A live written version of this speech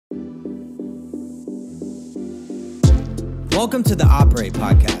Welcome to the Operate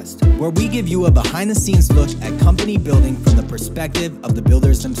Podcast, where we give you a behind-the-scenes look at company building from the perspective of the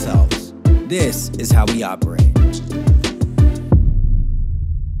builders themselves. This is how we operate.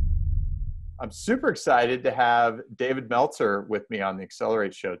 I'm super excited to have David Meltzer with me on the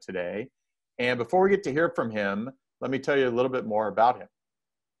Accelerate show today. And before we get to hear from him, let me tell you a little bit more about him.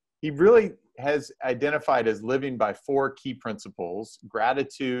 He really has identified as living by four key principles: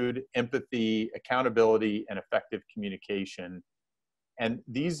 gratitude, empathy, accountability, and effective communication. And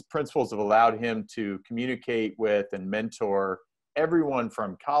these principles have allowed him to communicate with and mentor everyone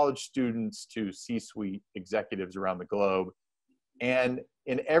from college students to C-suite executives around the globe. And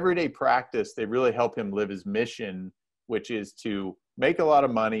in everyday practice, they really help him live his mission, which is to make a lot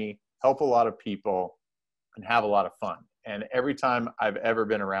of money, help a lot of people, and have a lot of fun. And every time I've ever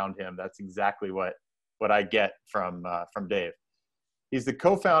been around him, that's exactly what I get from Dave. He's the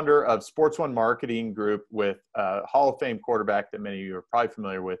co-founder of Sports One Marketing Group with a Hall of Fame quarterback that many of you are probably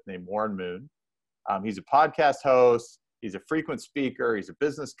familiar with named Warren Moon. He's a podcast host. He's a frequent speaker. He's a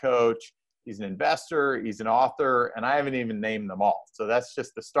business coach. He's an investor. He's an author. And I haven't even named them all. So that's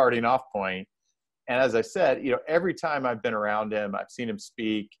just the starting off point. And as I said, every time I've been around him, I've seen him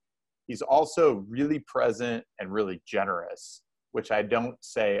speak. He's also really present and really generous, which I don't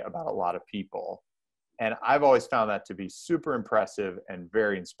say about a lot of people. And I've always found that to be super impressive and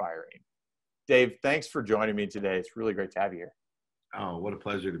very inspiring. Dave, thanks for joining me today. It's really great to have you here. Oh, what a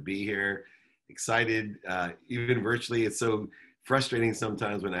pleasure to be here. Excited, even virtually. It's so frustrating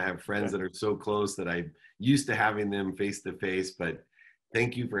sometimes when I have friends that are so close that I'm used to having them face to face, but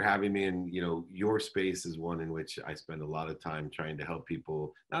thank you for having me. And, your space is one in which I spend a lot of time trying to help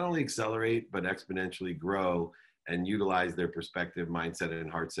people not only accelerate, but exponentially grow and utilize their perspective, mindset, and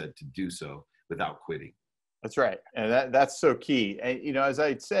heart set to do so without quitting. That's right. And that's so key. And, as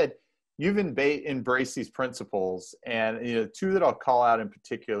I said, you've embraced these principles, and, two that I'll call out in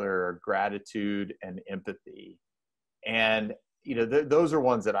particular are gratitude and empathy. And, those are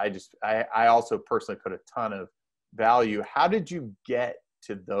ones that I also personally put a ton of value. How did you get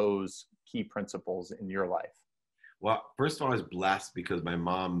to those key principles in your life? Well, first of all, I was blessed because my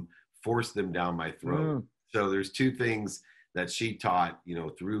mom forced them down my throat. So there's two things that she taught,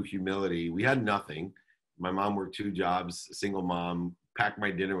 through humility. We had nothing. My mom worked two jobs, a single mom, packed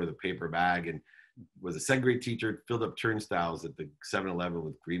my dinner with a paper bag, and was a second grade teacher, filled up turnstiles at the 7-Eleven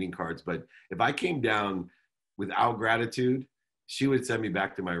with greeting cards. But if I came down without gratitude, she would send me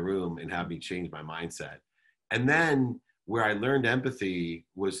back to my room and have me change my mindset. And then where I learned empathy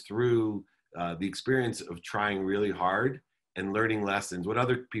was through the experience of trying really hard and learning lessons, what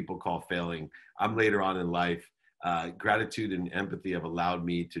other people call failing. I'm later on in life. Gratitude and empathy have allowed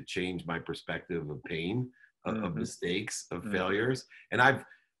me to change my perspective of pain, of mistakes, of failures. And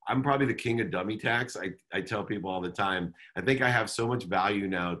I'm probably the king of dummy tax. I tell people all the time, I think I have so much value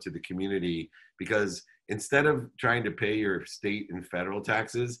now to the community because instead of trying to pay your state and federal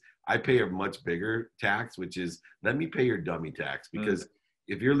taxes, I pay a much bigger tax, which is let me pay your dummy tax. Because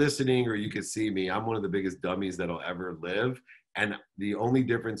if you're listening or you can see me, I'm one of the biggest dummies that'll ever live. And the only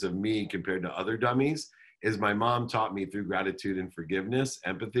difference of me compared to other dummies is my mom taught me through gratitude and forgiveness,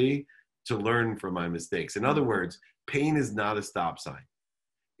 empathy, to learn from my mistakes. In other words, pain is not a stop sign.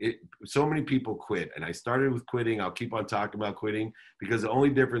 So many people quit, and I started with quitting. I'll keep on talking about quitting because the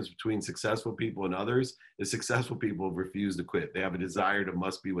only difference between successful people and others is successful people refuse to quit. They have a desire to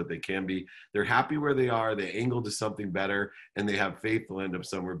must be what they can be. They're happy where they are. They angle to something better, and they have faith they'll end up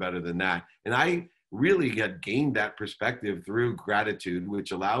somewhere better than that. And I really gained that perspective through gratitude,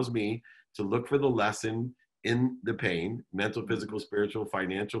 which allows me to look for the lesson in the pain, mental, physical, spiritual,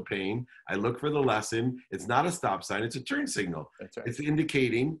 financial pain. I look for the lesson. It's not a stop sign. It's a turn signal. That's right. It's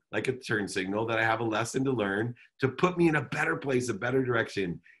indicating, like a turn signal, that I have a lesson to learn to put me in a better place, a better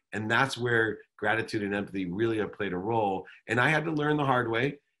direction. And that's where gratitude and empathy really have played a role. And I had to learn the hard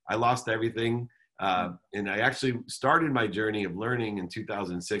way. I lost everything. And I actually started my journey of learning in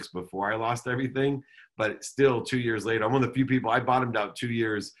 2006 before I lost everything. But still, 2 years later, I'm one of the few people, I bottomed out 2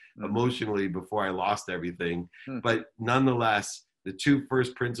 years emotionally before I lost everything. But nonetheless, the two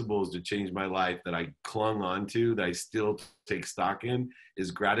first principles to change my life that I clung on to, that I still take stock in, is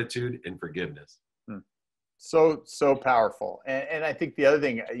gratitude and forgiveness. So powerful. And I think the other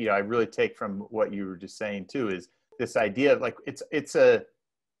thing, I really take from what you were just saying too, is this idea of it's a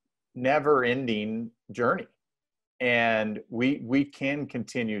never ending journey. And we can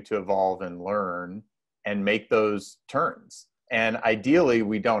continue to evolve and learn and make those turns. And ideally,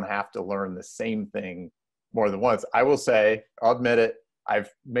 we don't have to learn the same thing more than once. I will say, I'll admit it,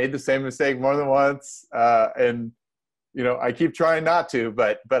 I've made the same mistake more than once. And I keep trying not to,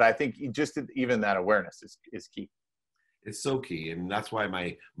 but I think just even that awareness is key. It's so key. And that's why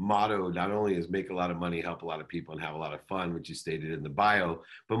my motto not only is make a lot of money, help a lot of people, and have a lot of fun, which you stated in the bio,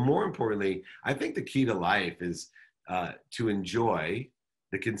 but more importantly, I think the key to life is to enjoy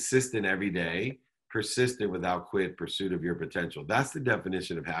the consistent everyday, persistent without quit pursuit of your potential. That's the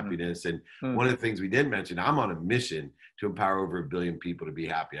definition of happiness. And one of the things we didn't mention, I'm on a mission to empower over 1 billion people to be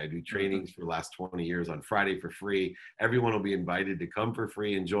happy. I do trainings for the last 20 years on Friday for free. Everyone will be invited to come for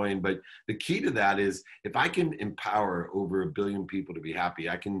free and join. But the key to that is if I can empower over 1 billion people to be happy,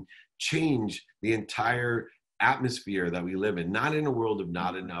 I can change the entire atmosphere that we live in, not in a world of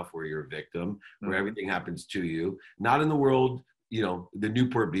not enough where you're a victim, where everything happens to you, not in the world, you know, the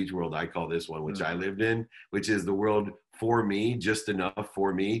Newport Beach world, I call this one, which I lived in, which is the world for me, just enough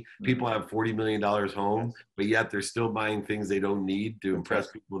for me. People have $40 million home, but yet they're still buying things they don't need to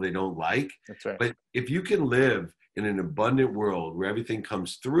impress people they don't like. That's right. But if you can live in an abundant world where everything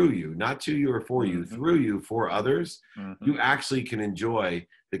comes through you, not to you or for you, through you, for others, you actually can enjoy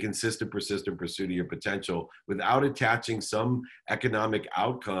the consistent, persistent pursuit of your potential without attaching some economic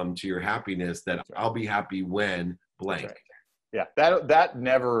outcome to your happiness that I'll be happy when blank. Yeah, that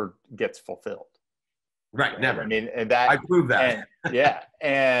never gets fulfilled. Right, never. I mean, and that I prove that.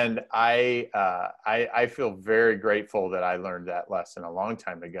 And I feel very grateful that I learned that lesson a long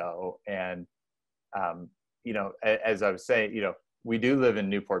time ago. And you know, as I was saying, you know, we do live in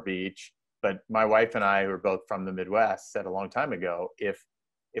Newport Beach, but my wife and I, who are both from the Midwest, said a long time ago, if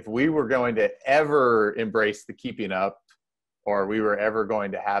we were going to ever embrace the keeping up, or we were ever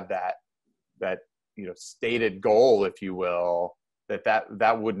going to have that you know, stated goal, if you will,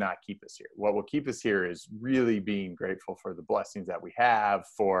 that would not keep us here. What will keep us here is really being grateful for the blessings that we have,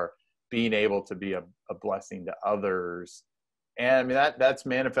 for being able to be a blessing to others. And I mean, that's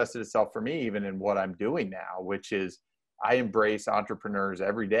manifested itself for me even in what I'm doing now, which is I embrace entrepreneurs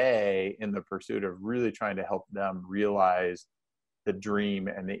every day in the pursuit of really trying to help them realize the dream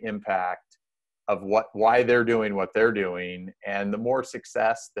and the impact of why they're doing what they're doing. And the more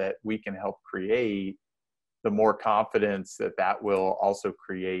success that we can help create, the more confidence that will also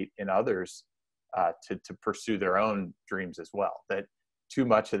create in others to pursue their own dreams as well. That too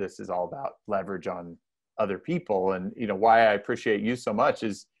much of this is all about leverage on other people. And, you know, why I appreciate you so much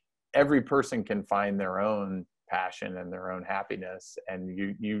is every person can find their own passion and their own happiness.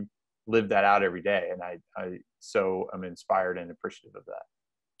 And you live that out every day. And I'm inspired and appreciative of that.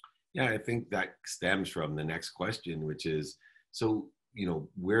 Yeah, I think that stems from the next question, which is, so, you know,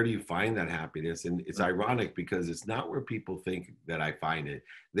 where do you find that happiness? And it's ironic because it's not where people think that I find it.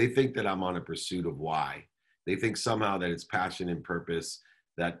 They think that I'm on a pursuit of why. They think somehow that it's passion and purpose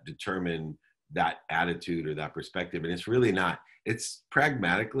that determine that attitude or that perspective. And it's really not. It's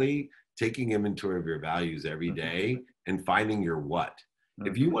pragmatically taking inventory of your values every day and finding your what.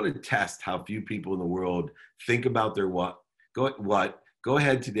 If you want to test how few people in the world think about their what, go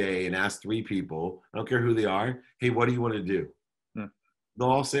ahead today and ask 3 people, I don't care who they are, hey, what do you want to do? They'll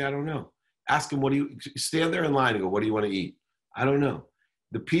all say, I don't know. Ask them, stand there in line and go, what do you want to eat? I don't know.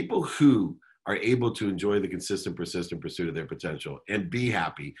 The people who are able to enjoy the consistent, persistent pursuit of their potential and be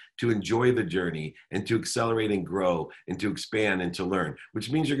happy, to enjoy the journey and to accelerate and grow and to expand and to learn,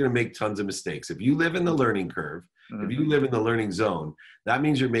 which means you're going to make tons of mistakes. If you live in the learning curve, if you live in the learning zone, that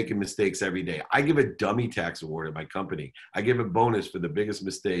means you're making mistakes every day. I give a dummy tax award at my company. I give a bonus for the biggest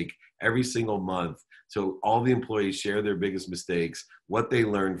mistake every single month. So all the employees share their biggest mistakes, what they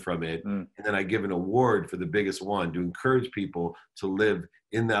learned from it. And then I give an award for the biggest one to encourage people to live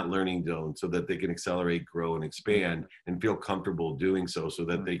in that learning zone so that they can accelerate, grow, and expand and feel comfortable doing so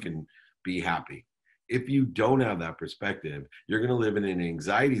that they can be happy. If you don't have that perspective, you're going to live in an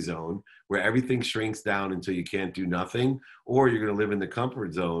anxiety zone where everything shrinks down until you can't do nothing, or you're going to live in the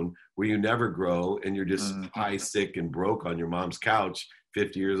comfort zone where you never grow and you're just high, sick, and broke on your mom's couch,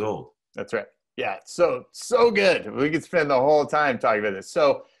 50 years old. That's right. Yeah. So good. We could spend the whole time talking about this.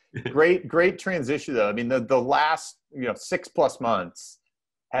 So great transition though. I mean, the last, 6+ months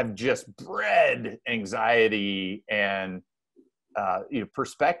have just bred anxiety and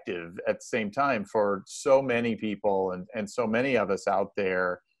perspective at the same time for so many people and so many of us out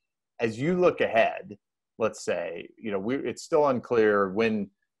there. As you look ahead, let's say, it's still unclear when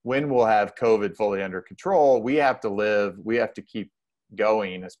we'll have COVID fully under control. We have to live, we have to keep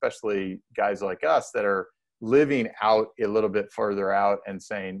going, especially guys like us that are living out a little bit further out and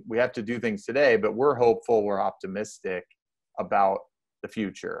saying we have to do things today, but we're hopeful, we're optimistic about the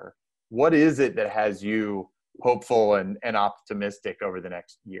future. What is it that has you hopeful and optimistic over the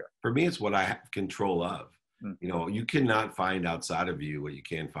next year? For me, it's what I have control of. You know, you cannot find outside of you what you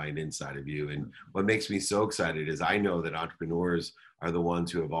can find inside of you. And what makes me so excited is I know that entrepreneurs are the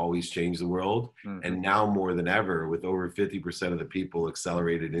ones who have always changed the world. And now more than ever, with over 50% of the people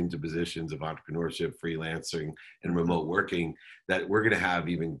accelerated into positions of entrepreneurship, freelancing, and remote working, that we're going to have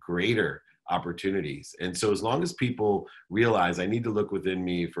even greater opportunities. And so as long as people realize I need to look within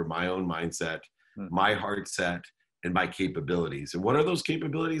me for my own mindset, my heart set, and my capabilities. And what are those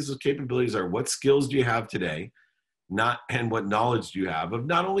capabilities? Those capabilities are what skills do you have today, and what knowledge do you have of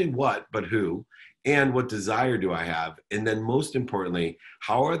not only what, but who, and what desire do I have? And then most importantly,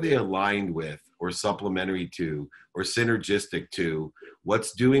 how are they aligned with or supplementary to or synergistic to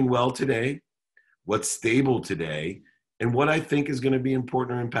what's doing well today, what's stable today, and what I think is going to be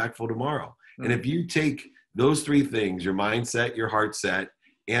important or impactful tomorrow. And if you take those three things, your mindset, your heart set,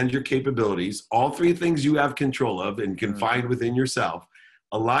 and your capabilities, all three things you have control of and can find within yourself,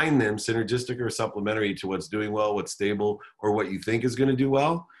 align them synergistic or supplementary to what's doing well, what's stable, or what you think is going to do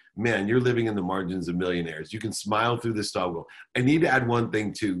well, man, you're living in the margins of millionaires. You can smile through the struggle. I need to add one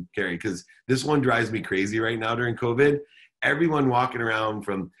thing too, Carrie, because this one drives me crazy right now during COVID. Everyone walking around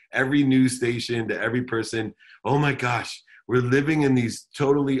from every news station to every person, oh my gosh, we're living in these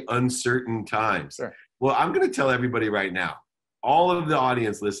totally uncertain times. Sure. Well, I'm going to tell everybody right now, all of the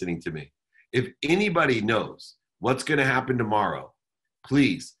audience listening to me, if anybody knows what's going to happen tomorrow,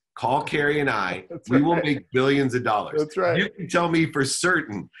 please call Carrie and I. We will make billions of dollars. That's right. You can tell me for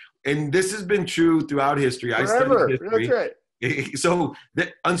certain. And this has been true throughout history. Forever. I studied history. That's right. So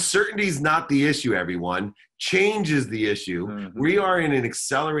the uncertainty is not the issue, everyone. Change is the issue. We are in an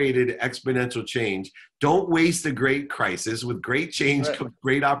accelerated exponential change. Don't waste a great crisis. With great change comes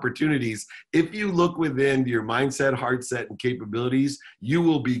great opportunities. If you look within your mindset, heart set, and capabilities, you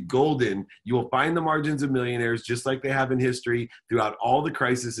will be golden. You will find the margins of millionaires just like they have in history throughout all the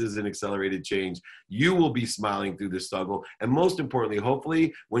crises and accelerated change. You will be smiling through the struggle. And most importantly,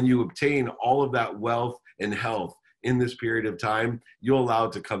 hopefully, when you obtain all of that wealth and health in this period of time, you'll allow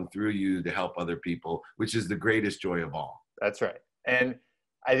it to come through you to help other people, which is the greatest joy of all. That's right. And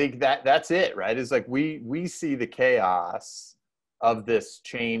I think that's it, right? It's like we see the chaos of this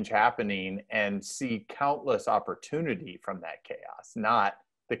change happening and see countless opportunity from that chaos, not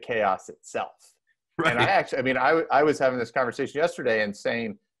the chaos itself. Right. And I was having this conversation yesterday and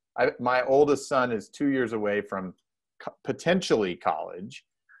saying, my oldest son is 2 years away from potentially college.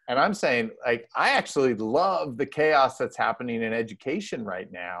 And I'm saying, like, I actually love the chaos that's happening in education right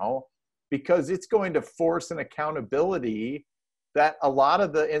now, because it's going to force an accountability that a lot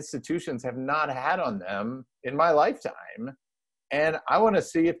of the institutions have not had on them in my lifetime. And I want to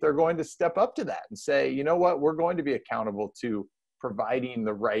see if they're going to step up to that and say, you know what, we're going to be accountable to providing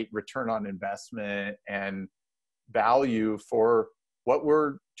the right return on investment and value for what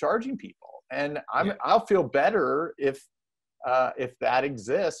we're charging people. And I'll feel better if that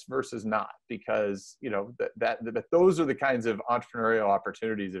exists versus not, because that those are the kinds of entrepreneurial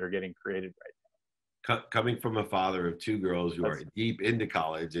opportunities that are getting created right now. Coming from a father of two girls who are deep into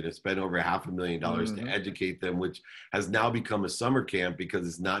college and have spent over $500,000 to educate them, which has now become a summer camp because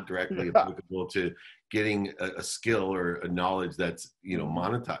it's not directly applicable to getting a skill or a knowledge that's,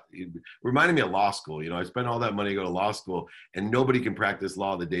 monetized. It reminded me of law school. I spent all that money to go to law school and nobody can practice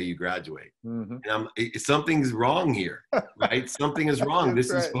law the day you graduate. And something's wrong here, right? Something is wrong.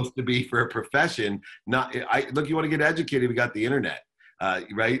 This is supposed to be for a profession. Look, you want to get educated, we got the internet.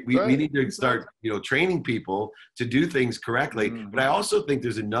 Right? We need to start, training people to do things correctly. But I also think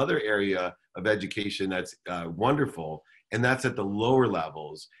there's another area of education that's wonderful, and that's at the lower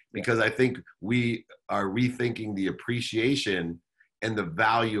levels, because I think we are rethinking the appreciation and the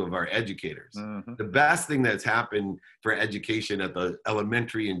value of our educators. The best thing that's happened for education at the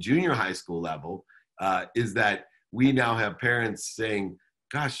elementary and junior high school level is that we now have parents saying,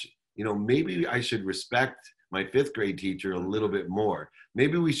 gosh, maybe I should respect my fifth grade teacher a little bit more.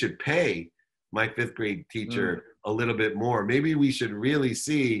 Maybe we should pay my fifth grade teacher a little bit more. Maybe we should really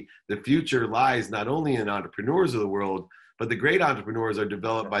see the future lies not only in entrepreneurs of the world, but the great entrepreneurs are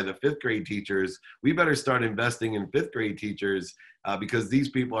developed by the fifth grade teachers. We better start investing in fifth grade teachers because these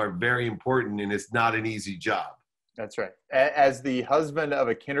people are very important and it's not an easy job. That's right. As the husband of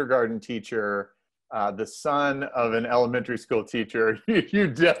a kindergarten teacher, the son of an elementary school teacher, you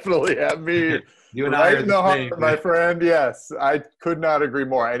definitely have me you and right I in the heart, my friend. Yes, I could not agree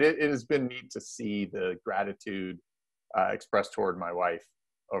more. And it has been neat to see the gratitude expressed toward my wife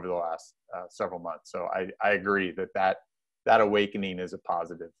over the last several months. So I agree that awakening is a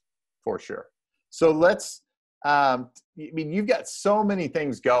positive for sure. So let's, you've got so many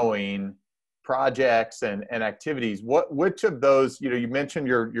things going. projects and activities, which of those, you mentioned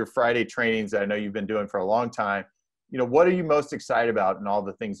your Friday trainings that I know you've been doing for a long time. What are you most excited about in all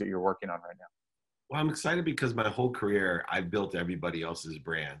the things that you're working on right now? Well, I'm excited because my whole career, I've built everybody else's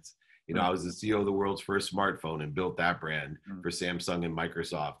brands. I was the CEO of the world's first smartphone and built that brand for Samsung and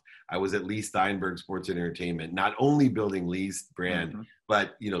Microsoft. I was at Lee Steinberg Sports and Entertainment, not only building Lee's brand,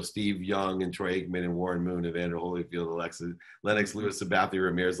 but, Steve Young and Troy Aikman and Warren Moon, Evander Holyfield, Lennox Lewis, Sabathia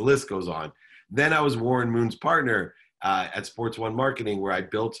Ramirez, the list goes on. Then I was Warren Moon's partner at Sports One Marketing, where I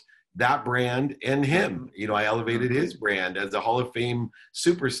built that brand and him. I elevated his brand as a Hall of Fame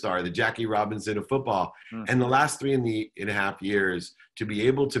superstar, the Jackie Robinson of football. And the last 3.5 years, to be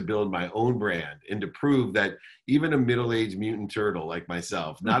able to build my own brand and to prove that even a middle-aged mutant turtle like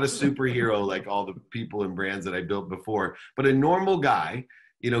myself, not a superhero like all the people and brands that I built before, but a normal guy,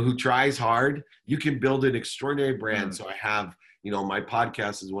 who tries hard, you can build an extraordinary brand. So I have, my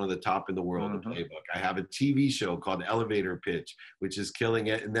podcast is one of the top in the world, the Playbook. I have a TV show called Elevator Pitch, which is killing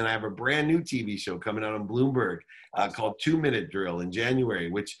it. And then I have a brand new TV show coming out on Bloomberg called 2 Minute Drill in January,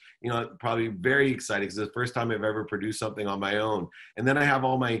 which, probably very exciting because it's the first time I've ever produced something on my own. And then I have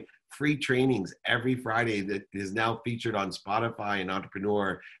all my free trainings every Friday that is now featured on Spotify and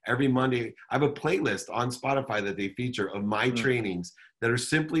Entrepreneur. Every Monday, I have a playlist on Spotify that they feature of my trainings that are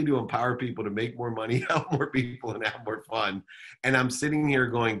simply to empower people to make more money, help more people, and have more fun. And I'm sitting here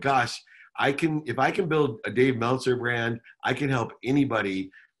going, gosh, if I can build a Dave Meltzer brand, I can help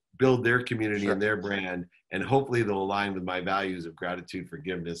anybody build their community and their brand. And hopefully they'll align with my values of gratitude,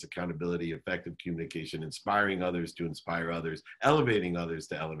 forgiveness, accountability, effective communication, inspiring others to inspire others, elevating others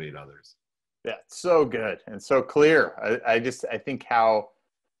to elevate others. Yeah, so good and so clear. I think how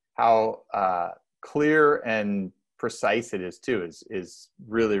clear and precise it is too is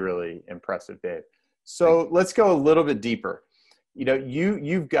really, really impressive, Dave. So let's go a little bit deeper.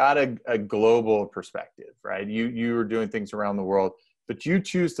 You've got a global perspective, right? You are doing things around the world, but you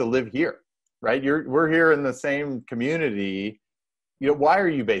choose to live here, right? We're here in the same community. Why are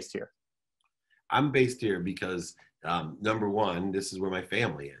you based here? I'm based here because number one, this is where my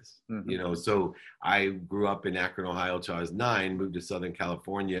family is. So I grew up in Akron, Ohio till I was 9, moved to Southern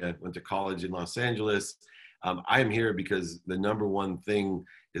California, went to college in Los Angeles. I am here because the number one thing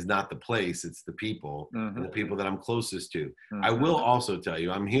is not the place, it's the people and the people that I'm closest to. I will also tell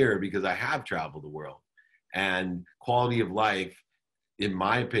you, I'm here because I have traveled the world, and quality of life, in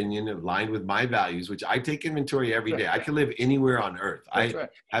my opinion, aligned with my values, which I take inventory every day. I can live anywhere on earth. I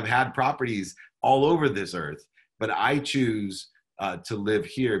have had properties all over this earth, but I choose to live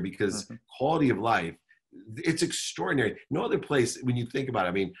here because quality of life, it's extraordinary. No other place, when you think about it,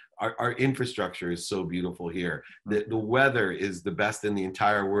 I mean, our infrastructure is so beautiful here. The weather is the best in the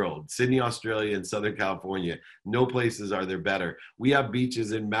entire world. Sydney, Australia, and Southern California, no places are there better. We have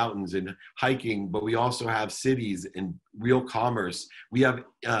beaches and mountains and hiking, but we also have cities and real commerce. We have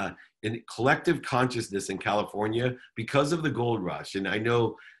a collective consciousness in California because of the gold rush. And I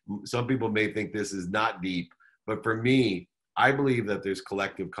know some people may think this is not deep, but for me, I believe that there's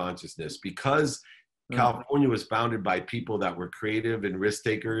collective consciousness because California was founded by people that were creative and risk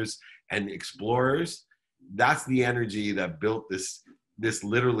takers and explorers. That's the energy that built this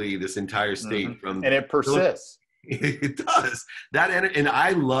entire state from. And it persists. It does. And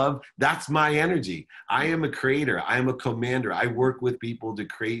that's my energy. I am a creator. I am a commander. I work with people to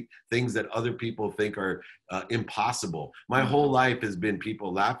create things that other people think are impossible. My whole life has been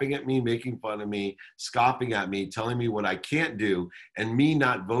people laughing at me, making fun of me, scoffing at me, telling me what I can't do, and me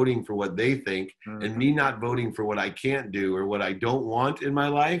not voting for what they think, and me not voting for what I can't do or what I don't want in my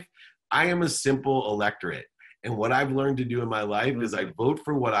life. I am a simple electorate. And what I've learned to do in my life is I vote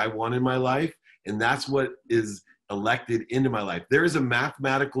for what I want in my life. And that's what is elected into my life. There is a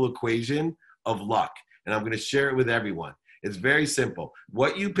mathematical equation of luck, and I'm going to share it with everyone. It's very simple.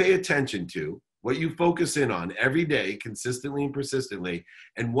 What you pay attention to, what you focus in on every day, consistently and persistently,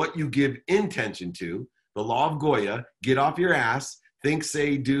 and what you give intention to, the law of Goya, get off your ass, think,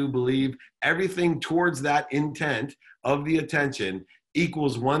 say, do, believe, everything towards that intent of the attention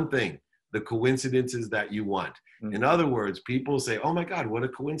equals one thing, the coincidences that you want. In other words, people say, oh my God, what a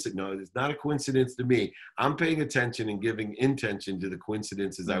coincidence. No, it's not a coincidence to me. I'm paying attention and giving intention to the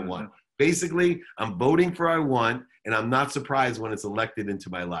coincidences I want. Basically, I'm voting for what I want, and I'm not surprised when it's elected into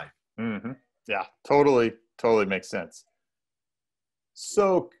my life. Yeah, totally makes sense.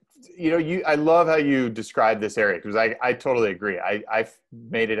 So, I love how you describe this area because I totally agree. I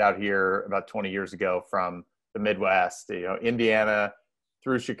made it out here about 20 years ago from the Midwest, Indiana,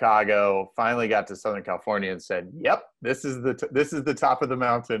 through Chicago, finally got to Southern California and said, yep, this is the top of the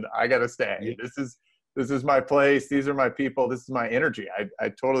mountain. I got to stay. Yeah. This is my place. These are my people. This is my energy. I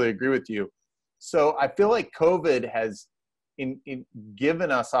totally agree with you. So I feel like COVID has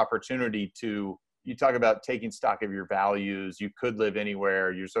given us opportunity to, you talk about taking stock of your values. You could live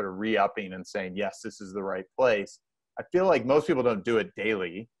anywhere. You're sort of re-upping and saying, yes, this is the right place. I feel like most people don't do it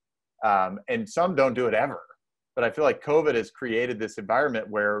daily, and some don't do it ever. But I feel like COVID has created this environment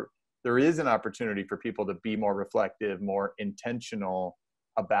where there is an opportunity for people to be more reflective, more intentional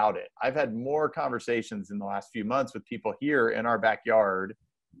about it. I've had more conversations in the last few months with people here in our backyard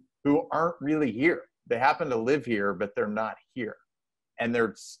who aren't really here. They happen to live here, but they're not here. And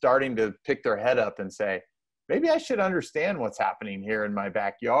they're starting to pick their head up and say, maybe I should understand what's happening here in my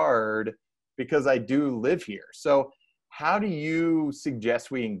backyard because I do live here. So how do you suggest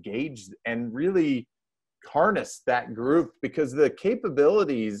we engage and really harness that group? Because the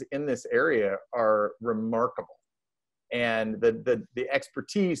capabilities in this area are remarkable, and the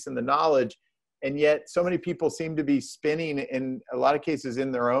expertise and the knowledge, and yet so many people seem to be spinning in a lot of cases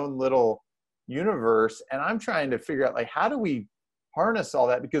in their own little universe. And I'm trying to figure out, like, how do we harness all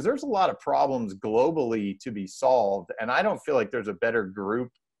that? Because there's a lot of problems globally to be solved, and I don't feel like there's a better group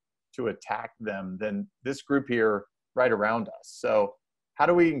to attack them than this group here right around us. So how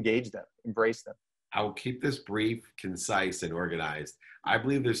do we engage them, embrace them? I will keep this brief, concise, and organized. I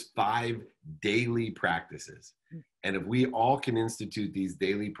believe there's 5 daily practices. And if we all can institute these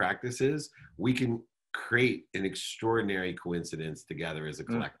daily practices, we can create an extraordinary coincidence together as a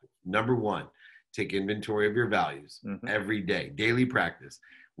collective. Number 1, take inventory of your values every day, daily practice.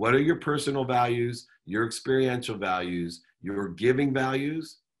 What are your personal values, your experiential values, your giving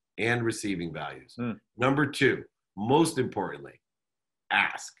values, and receiving values? Number 2, most importantly,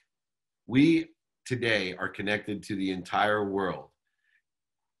 ask. We today are connected to the entire world.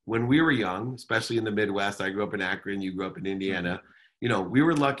 When we were young, especially in the Midwest, I grew up in Akron, you grew up in Indiana, you know, we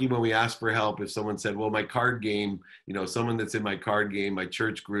were lucky when we asked for help. If someone said, well, my card game, you know, someone that's in my card game, my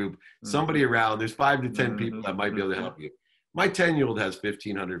church group, somebody around, there's 5 to 10 people that might be able to help you. My 10-year-old has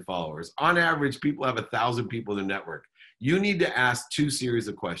 1,500 followers. On average, people have 1,000 people in their network. You need to ask 2 series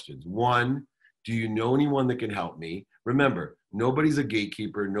of questions. 1, do you know anyone that can help me? Remember, nobody's a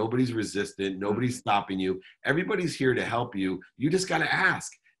gatekeeper. Nobody's resistant. Nobody's stopping you. Everybody's here to help you. You just got to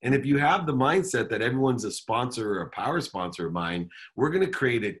ask. And if you have the mindset that everyone's a sponsor or a power sponsor of mine, we're going to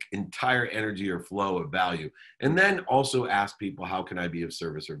create an entire energy or flow of value. And then also ask people, how can I be of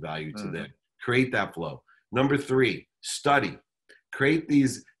service or value to them? Create that flow. Number 3, study. Create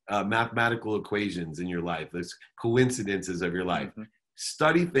these mathematical equations in your life, these coincidences of your life.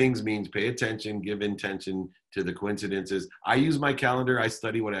 Study things means pay attention, give intention to the coincidences. I use my calendar. I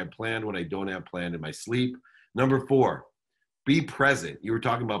study what I have planned, what I don't have planned in my sleep. Number 4, be present. You were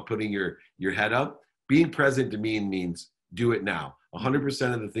talking about putting your head up. Being present to me means do it now.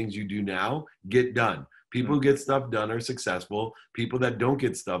 100% of the things you do now get done. People who get stuff done are successful. People that don't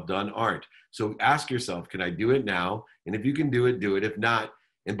get stuff done aren't. So ask yourself, can I do it now? And if you can do it, do it. If not,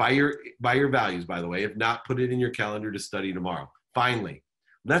 and by your values, by the way, if not, put it in your calendar to study tomorrow. Finally,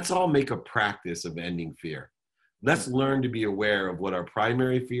 let's all make a practice of ending fear. Let's learn to be aware of what our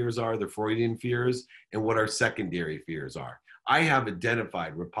primary fears are, the Freudian fears, and what our secondary fears are. I have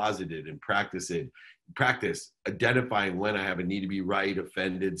identified, reposited, and practice identifying when I have a need to be right,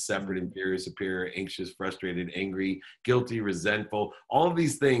 offended, separate, inferior, superior, anxious, frustrated, angry, guilty, resentful. All of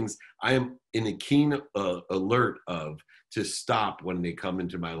these things I am in a keen alert of, to stop when they come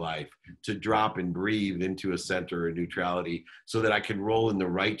into my life, to drop and breathe into a center or neutrality so that I can roll in the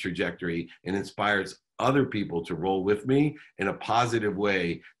right trajectory and inspires other people to roll with me in a positive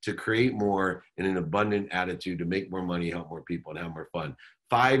way, to create more in an abundant attitude, to make more money, help more people, and have more fun.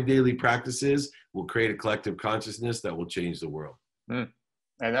 5 daily practices will create a collective consciousness that will change the world. And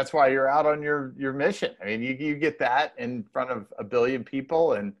that's why you're out on your mission. I mean, you get that in front of 1 billion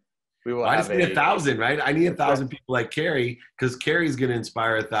people, and we will I just need 1,000, right? I need 1,000 people like Carrie, because Carrie's going to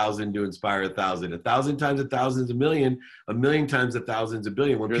inspire 1,000 to inspire 1,000. 1,000 times 1,000 is 1 million. 1 million times 1,000 is 1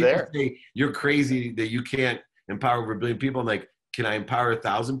 billion. When people say you're crazy that you can't empower over 1 billion people, I'm like, can I empower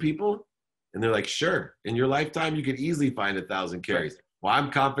 1,000 people? And they're like, sure. In your lifetime, you could easily find 1,000 Carries. Well, I'm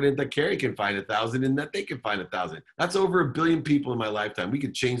confident that Carrie can find 1,000 and that they can find 1,000. That's over 1 billion people in my lifetime. We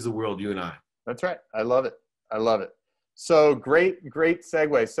could change the world, you and I. That's right. I love it. I love it. So great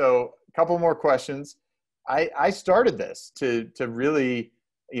segue. So a couple more questions. I started this to really,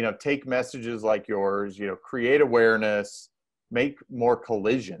 take messages like yours, create awareness, make more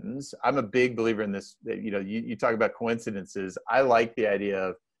collisions. I'm a big believer in this. You talk about coincidences. I like the idea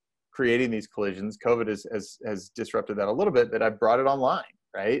of creating these collisions. COVID has disrupted that a little bit, that I've brought it online,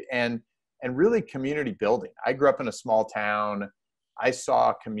 right? And really community building. I grew up in a small town. I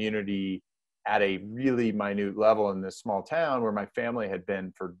saw community at a really minute level in this small town where my family had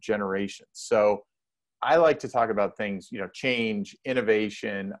been for generations. So I like to talk about things, change,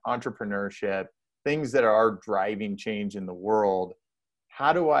 innovation, entrepreneurship, things that are driving change in the world.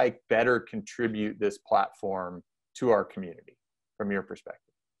 How do I better contribute this platform to our community from your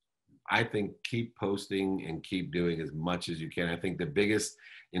perspective? I think keep posting and keep doing as much as you can. I think the biggest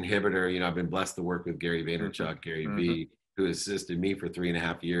inhibitor, I've been blessed to work with Gary Vaynerchuk, Gary V, who assisted me for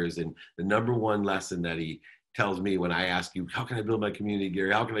 3.5 years. And the number one lesson that he tells me when I ask you, how can I build my community,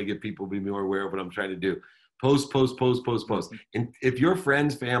 Gary? How can I get people to be more aware of what I'm trying to do? Post. And if your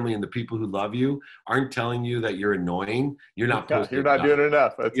friends, family, and the people who love you aren't telling you that you're annoying, you're not posting. You're not doing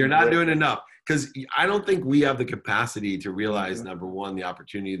enough. You're not doing enough. Because I don't think we have the capacity to realize, number one, the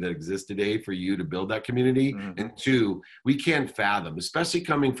opportunity that exists today for you to build that community. And two, we can't fathom, especially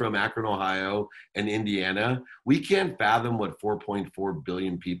coming from Akron, Ohio and Indiana, we can't fathom what 4.4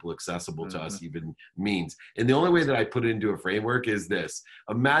 billion people accessible to us even means. And the only way that I put it into a framework is this.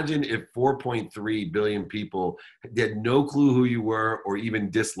 Imagine if 4.3 billion people had no clue who you were or even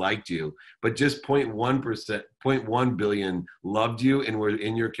disliked you, but just 0.1 billion loved you and were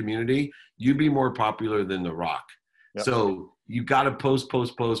in your community, you'd be more popular than The Rock. Yep. So you got to post.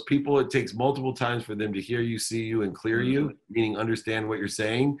 People, it takes multiple times for them to hear you, see you, and clear you, meaning understand what you're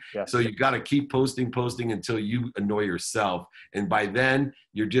saying. Yes. So you got to keep posting until you annoy yourself. And by then,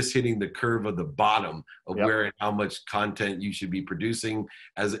 you're just hitting the curve of the bottom of where and how much content you should be producing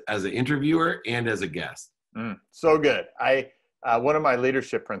as an interviewer and as a guest. So good. One of my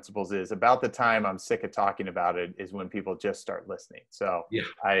leadership principles is about the time I'm sick of talking about it is when people just start listening. So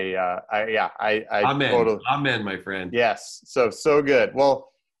Amen, my friend. Yes. So good. Well,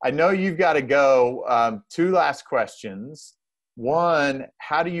 I know you've got to go. 2 last questions. One,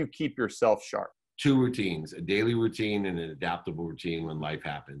 how do you keep yourself sharp? 2 routines, a daily routine and an adaptable routine when life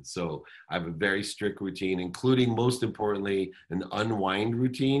happens. So I have a very strict routine, including, most importantly, an unwind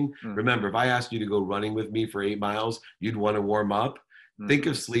routine. Remember, if I asked you to go running with me for 8 miles, you'd want to warm up. Think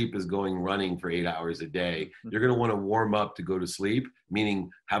of sleep as going running for 8 hours a day. You're going to want to warm up to go to sleep,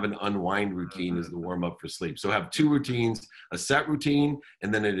 meaning have an unwind routine as the warm up for sleep. So have 2 routines, a set routine,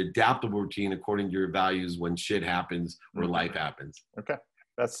 and then an adaptable routine according to your values when shit happens or life happens. Okay.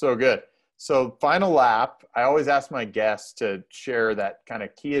 That's so good. So final lap, I always ask my guests to share that kind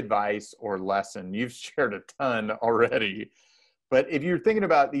of key advice or lesson. You've shared a ton already, but if you're thinking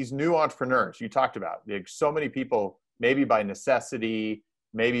about these new entrepreneurs you talked about, there's so many people, maybe by necessity,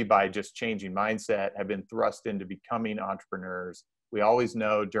 maybe by just changing mindset, have been thrust into becoming entrepreneurs. We always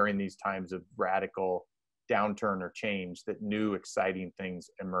know during these times of radical downturn or change that new exciting things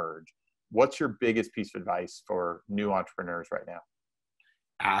emerge. What's your biggest piece of advice for new entrepreneurs right now?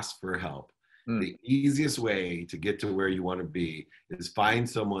 Ask for help. The easiest way to get to where you want to be is find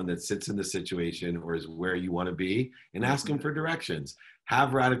someone that sits in the situation or is where you want to be and ask them for directions.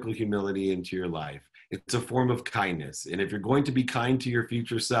 Have radical humility into your life. It's a form of kindness. And if you're going to be kind to your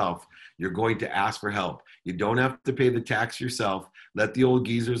future self, you're going to ask for help. You don't have to pay the tax yourself. Let the old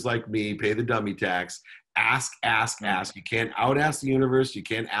geezers like me pay the dummy tax. Ask. You can't out-ask the universe. You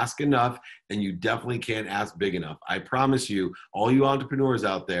can't ask enough, and you definitely can't ask big enough. I promise you, all you entrepreneurs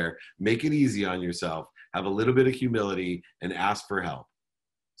out there, make it easy on yourself. Have a little bit of humility and ask for help.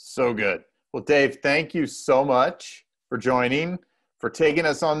 So good. Well, Dave, thank you so much for joining, for taking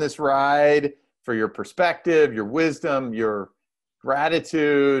us on this ride, for your perspective, your wisdom, your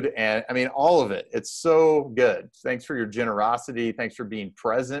gratitude, and I mean, all of it. It's so good. Thanks for your generosity. Thanks for being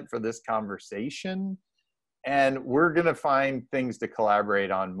present for this conversation. And we're going to find things to collaborate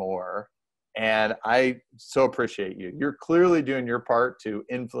on more. And I so appreciate you. You're clearly doing your part to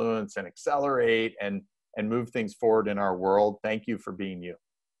influence and accelerate and move things forward in our world. Thank you for being you.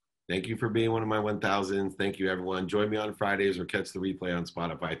 Thank you for being one of my 1,000s. Thank you, everyone. Join me on Fridays or catch the replay on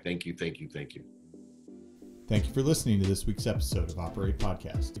Spotify. Thank you. Thank you for listening to this week's episode of Operate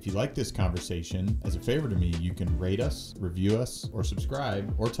Podcast. If you like this conversation, as a favor to me, you can rate us, review us, or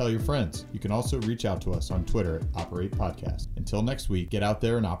subscribe, or tell your friends. You can also reach out to us on Twitter at Operate Podcast. Until next week, get out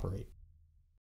there and operate.